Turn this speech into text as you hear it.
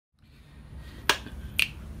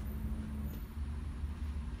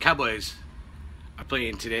Cowboys are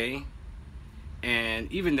playing today,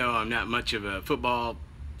 and even though I'm not much of a football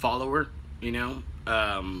follower, you know,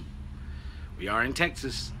 we are in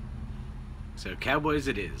Texas, so Cowboys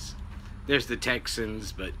it is. There's the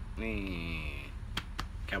Texans, but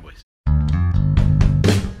Cowboys.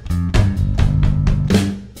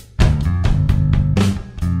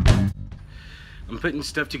 I'm putting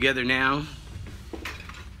stuff together now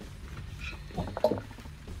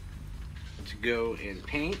to go and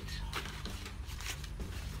paint.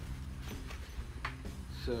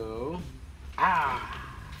 So,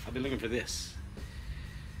 I've been looking for this.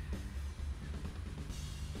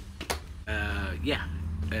 Yeah,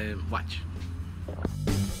 watch.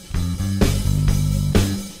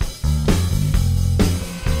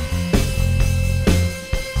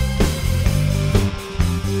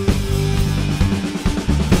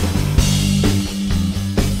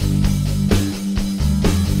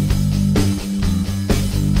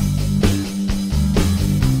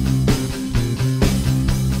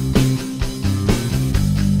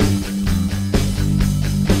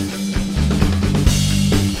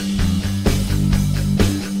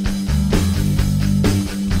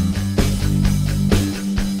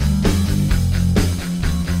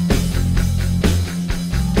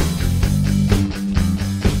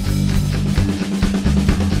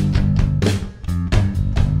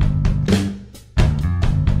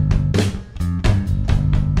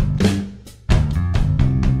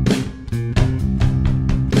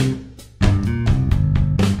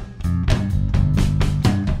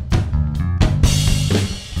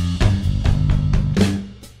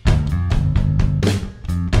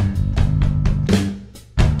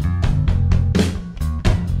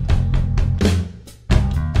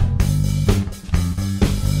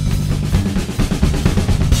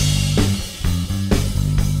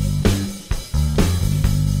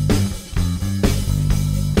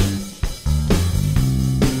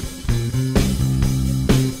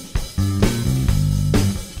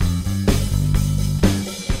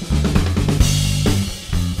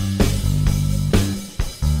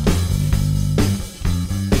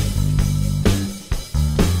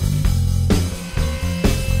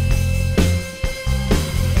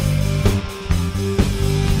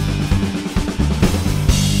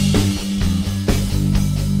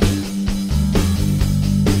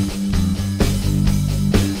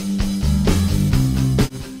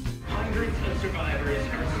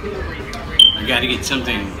 I got to get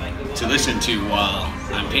something to listen to while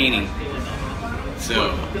I'm painting.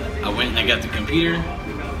 So I went and I got the computer,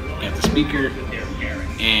 got the speaker,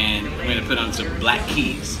 and I'm going to put on some Black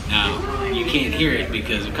Keys. Now, you can't hear it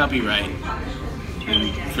because of copyright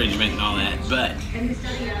infringement and all that, but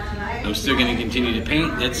I'm still going to continue to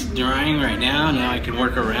paint. That's drying right now. Now I can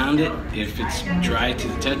work around it. If it's dry to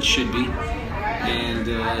the touch, should be. And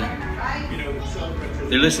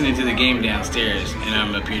they're listening to the game downstairs, and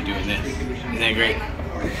I'm up here doing this. Isn't that great?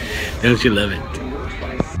 Don't you love it?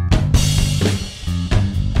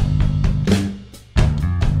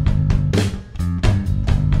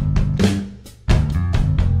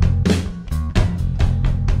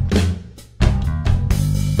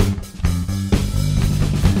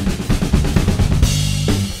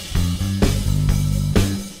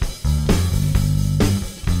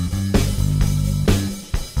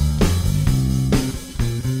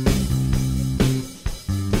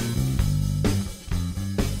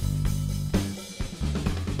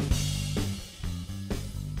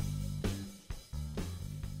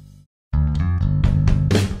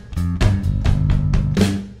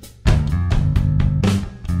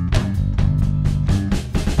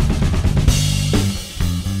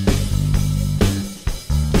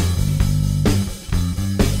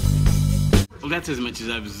 That's as much as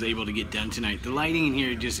I was able to get done tonight. The lighting in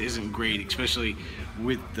here just isn't great, especially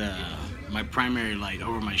with my primary light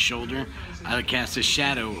over my shoulder. I cast a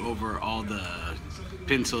shadow over all the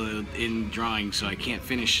pencil in drawing, so I can't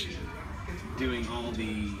finish doing all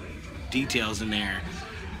the details in there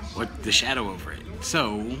with the shadow over it.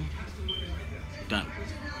 So, done.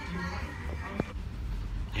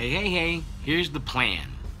 Hey, here's the plan.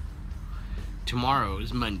 Tomorrow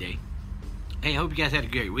is Monday. Hey, I hope you guys had a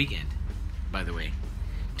great weekend. By the way,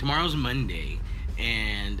 tomorrow's Monday,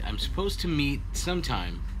 and I'm supposed to meet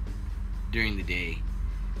sometime during the day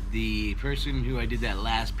the person who I did that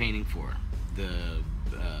last painting for, the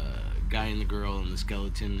guy and the girl and the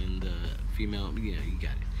skeleton and the female. Yeah, you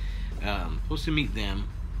got it. Supposed to meet them.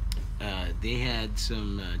 They had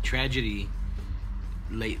some tragedy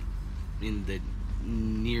late in the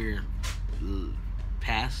near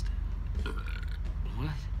past. What?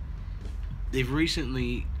 They've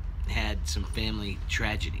recently had some family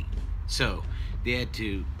tragedy, So they had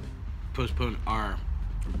to postpone our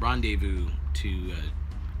rendezvous to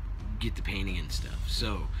get the painting and stuff.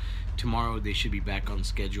 So tomorrow they should be back on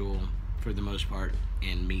schedule for the most part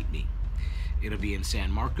and meet me. It'll be in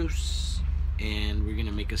San Marcos, and we're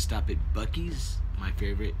gonna make a stop at Buc-ee's, my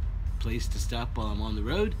favorite place to stop while I'm on the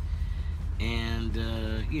road, and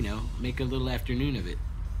you know, make a little afternoon of it,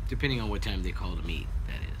 depending on what time they call to meet,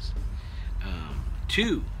 that is.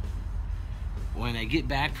 2, when I get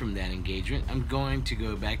back from that engagement, I'm going to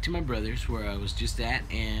go back to my brother's where I was just at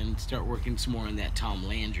and start working some more on that Tom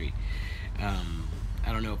Landry.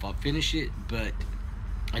 I don't know if I'll finish it, but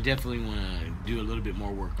I definitely want to do a little bit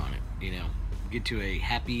more work on it, you know, get to a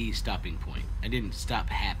happy stopping point. I didn't stop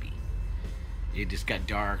happy. It just got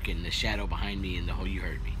dark and the shadow behind me and the whole, you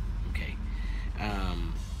heard me, okay.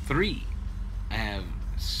 3, I have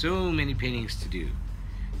so many paintings to do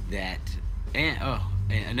that, and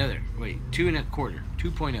another, wait, 2.5.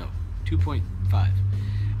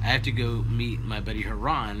 I have to go meet my buddy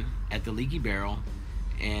Haran at the Leaky Barrel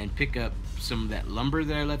and pick up some of that lumber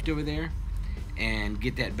that I left over there and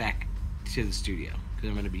get that back to the studio, because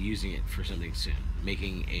I'm going to be using it for something soon,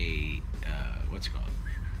 making a what's it called,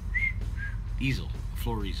 easel, a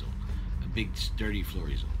floor easel, a big sturdy floor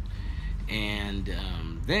easel. And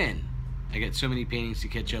then I got so many paintings to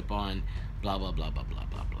catch up on, blah blah blah blah blah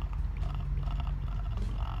blah blah blah blah blah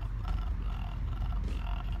blah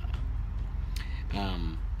blah blah.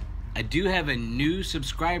 I do have a new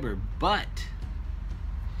subscriber, but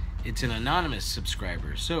it's an anonymous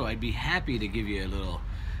subscriber, so I'd be happy to give you a little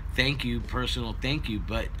thank you, personal thank you,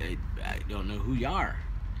 but I don't know who you are,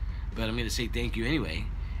 but I'm going to say thank you anyway.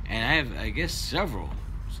 And I have, I guess, several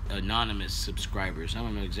anonymous subscribers. I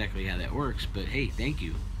don't know exactly how that works, but hey, thank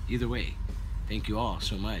you either way. Thank you all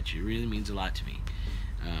so much. It really means a lot to me.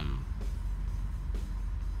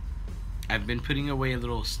 I've been putting away a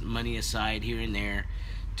little money aside here and there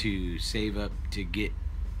to save up to get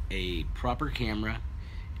a proper camera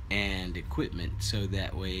and equipment, so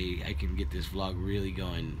that way I can get this vlog really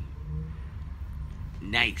going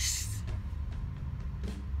nice,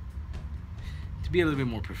 to be a little bit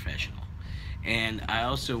more professional. And I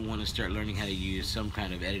also want to start learning how to use some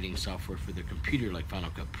kind of editing software for the computer, like Final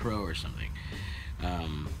Cut Pro or something.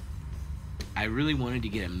 I really wanted to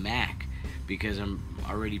get a Mac because I'm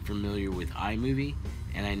already familiar with iMovie,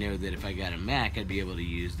 and I know that if I got a Mac, I'd be able to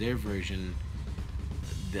use their version.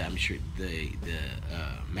 I'm sure the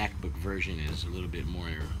MacBook version is a little bit more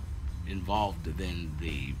involved than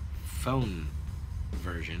the phone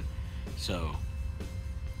version, so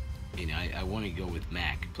you know, I want to go with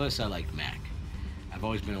Mac. Plus, I like Mac. I've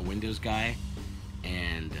always been a Windows guy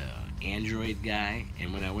and Android guy,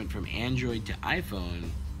 and when I went from Android to iPhone,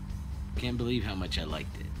 can't believe how much I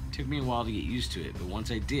liked it. It took me a while to get used to it, but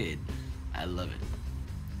once I did, I love it.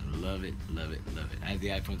 I love it, love it, love it. I have the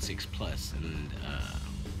iPhone 6 Plus, and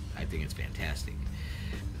I think it's fantastic.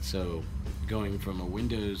 So going from a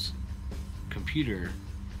Windows computer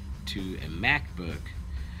to a MacBook,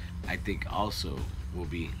 I think also will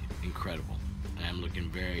be incredible, and I'm looking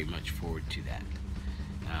very much forward to that.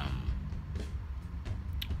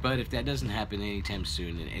 But if that doesn't happen anytime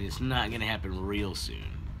soon, and it's not going to happen real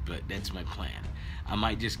soon, but that's my plan, I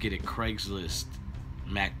might just get a Craigslist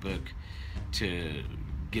MacBook to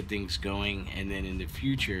get things going, and then in the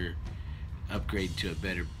future upgrade to a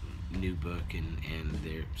better new book, and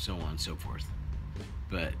there, so on and so forth.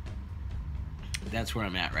 But that's where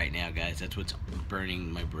I'm at right now, guys. That's what's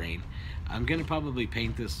burning my brain. I'm gonna probably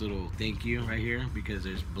paint this little thank you right here because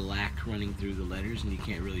there's black running through the letters and you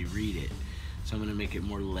can't really read it, so I'm gonna make it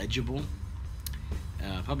more legible.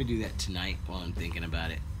 Probably do that tonight while I'm thinking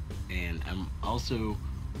about it. And I'm also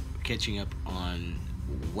catching up on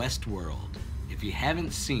Westworld. If you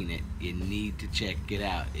haven't seen it, you need to check it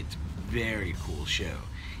out. It's a very cool show.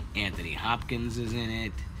 Anthony Hopkins is in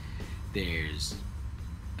it. There's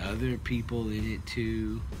other people in it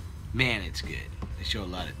too. Man, it's good. They show a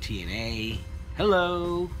lot of TNA.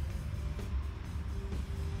 Hello.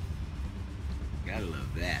 Gotta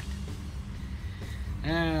love that.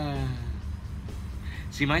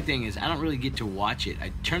 See, my thing is, I don't really get to watch it.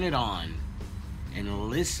 I turn it on and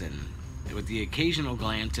listen with the occasional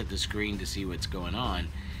glance at the screen to see what's going on,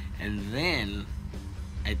 and then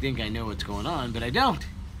I think I know what's going on, but I don't.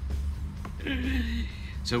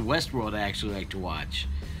 So Westworld I actually like to watch,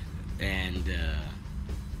 and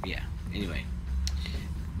yeah, anyway,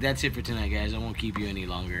 that's it for tonight, guys. I won't keep you any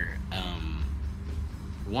longer.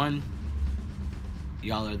 One,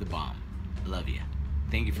 y'all are the bomb. Love you.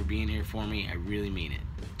 Thank you for being here for me. I really mean it.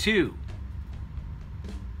 2,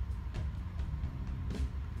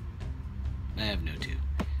 I have no 2,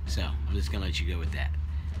 so I'm just gonna let you go with that.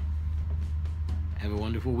 Have a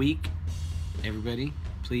wonderful week, everybody.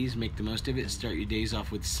 Please make the most of it. Start your days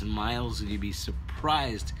off with smiles, and you'd be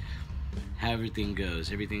surprised how everything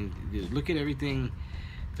goes. Look at everything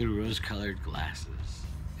through rose-colored glasses.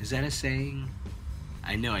 Is that a saying?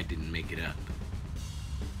 I know I didn't make it up.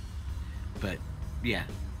 But, yeah.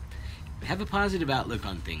 Have a positive outlook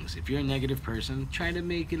on things. If you're a negative person, try to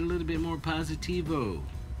make it a little bit more positivo.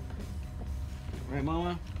 Right,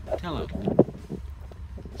 Mama? Tell him.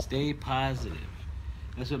 Stay positive.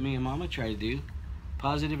 That's what me and Mama try to do.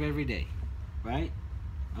 Positive every day. Right?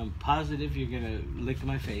 I'm positive you're going to lick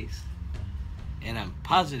my face. And I'm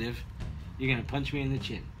positive you're going to punch me in the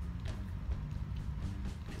chin.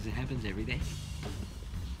 Because it happens every day.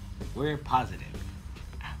 We're positive.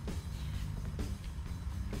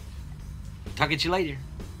 Talk at you later.